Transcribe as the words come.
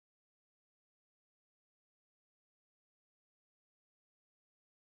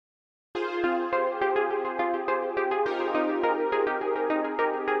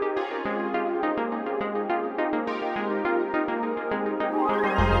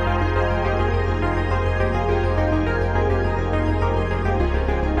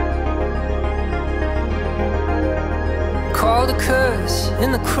called a curse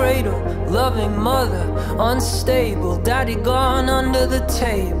in the cradle. Loving mother, unstable. Daddy gone under the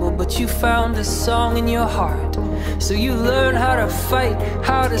table. But you found a song in your heart. So you learned how to fight,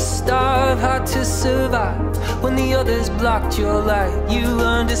 how to starve, how to survive. When the others blocked your light, you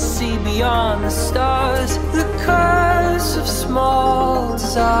learned to see beyond the stars. The curse of small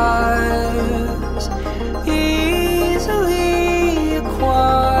desires, easily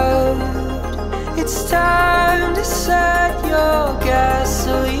acquired. It's time to set your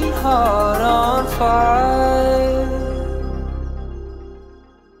gasoline heart on fire.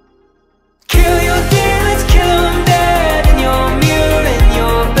 Kill your demons, kill them dead. In your mirror, in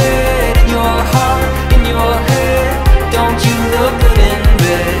your bed, in your heart, in your head. Don't you look good in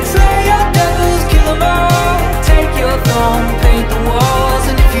bed? Slay your devils, kill them all. Take your throne, paint the walls.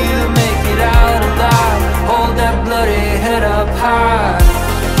 And if you make it out alive, hold that bloody head up high.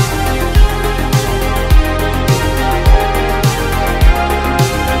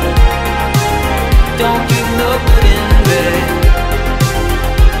 Don't you look good in bed?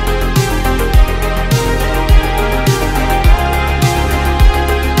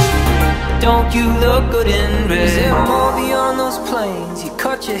 Don't you look good in bed? Is there more beyond those plains? You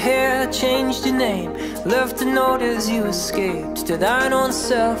cut your hair, changed your name, left a note as you escaped. To thine own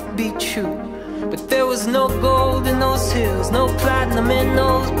self be true. But there was no gold in those hills, no platinum in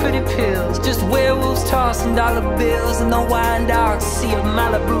those pretty pills. Just werewolves tossing dollar bills in the wine dark sea of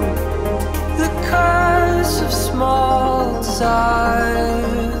Malibu. The curse of small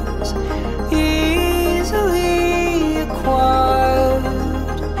desires, easily acquired.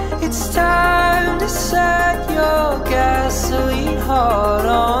 It's time to set your gasoline heart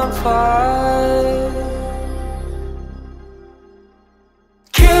on fire.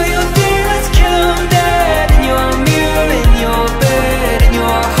 Kill your demons, kill them dead. In your mirror, in your bed, in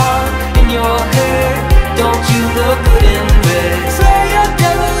your heart, in your head. Don't you look good in bed? Slay your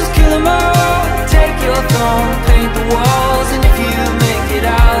devils, kill them all. Take your throne, paint the walls. And if you make it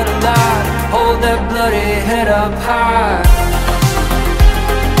out alive, hold that bloody head up high.